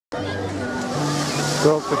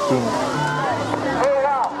12:15.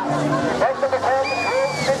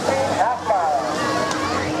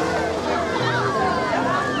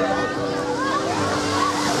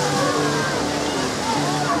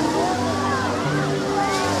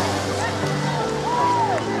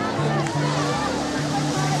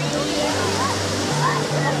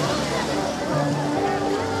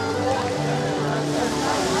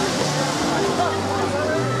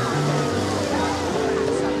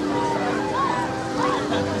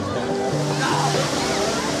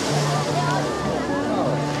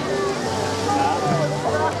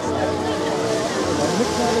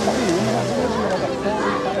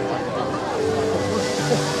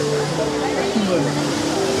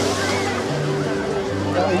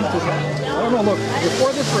 Oh no, look,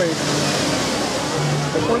 before this race,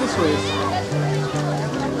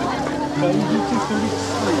 UT 33,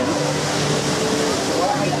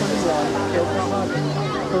 Ohio 31, Oklahoma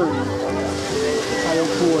 30, Ohio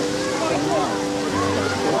 4, 79.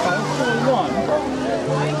 Ohio 41,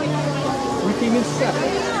 we came in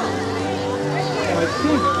 7th, and I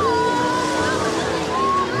think,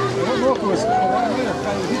 I don't know if it was Ohio or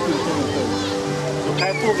Ohio came in 3rd.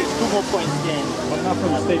 Carpool gets 2 more points then. But not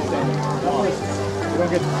from the state standard. You don't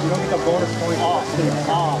get the bonus points from the state.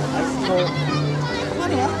 So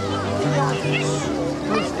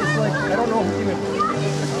it's like I don't know who came in.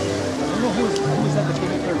 I don't know who was at the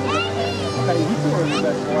came in 3rd. Okay, he or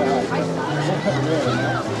that's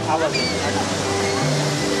I wasn't.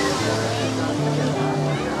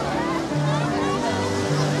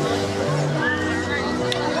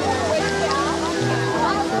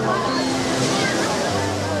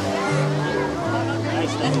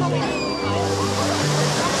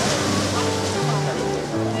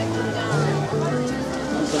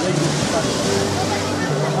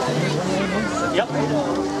 Yep.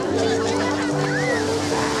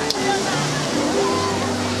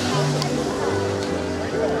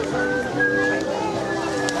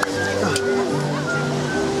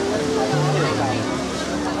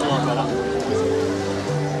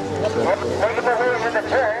 Making the way in the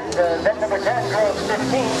turn, then number 10 draws 15.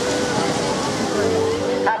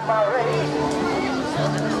 Half mile race.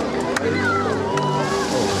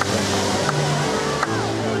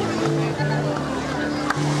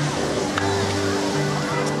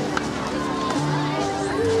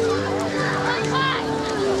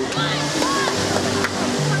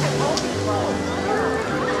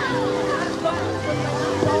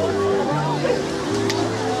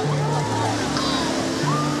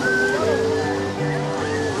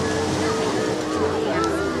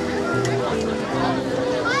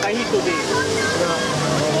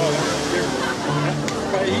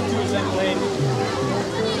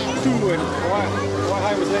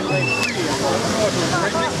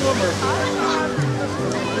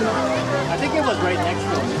 I think it was right next to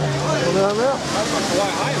him.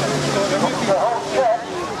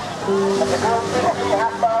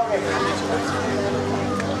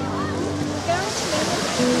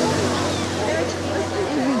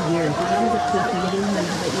 Every year, the end of the meeting, I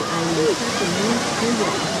invite you on the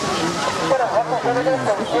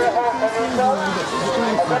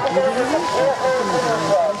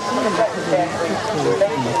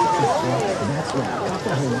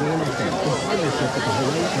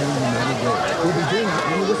We'll be doing it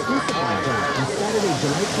on the Wisconsin on Saturday,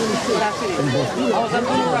 July 26th, and both you and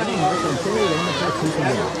Ontario and the Park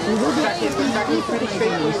Central. We will be acting pretty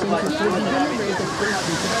straightforward, but you will be the first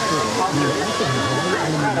week of school. We will also have Hawaii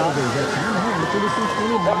Island Railways at town hall to receive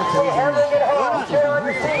any monetary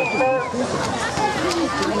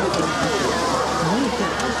you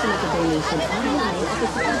can also make a donation online at the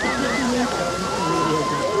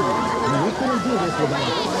and we couldn't do this without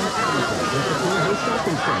a fine sponsor, like the Puna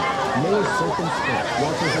Shopping Center, Mayor's Soap and Sport,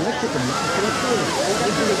 Walker's Electric and Mexico Solar,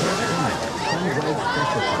 Sunrise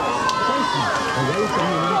Specialty, Price Hawaii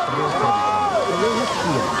Community Federal Credit Card, Aloha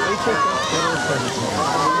Kia, HSS Federal Credit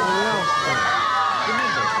Card,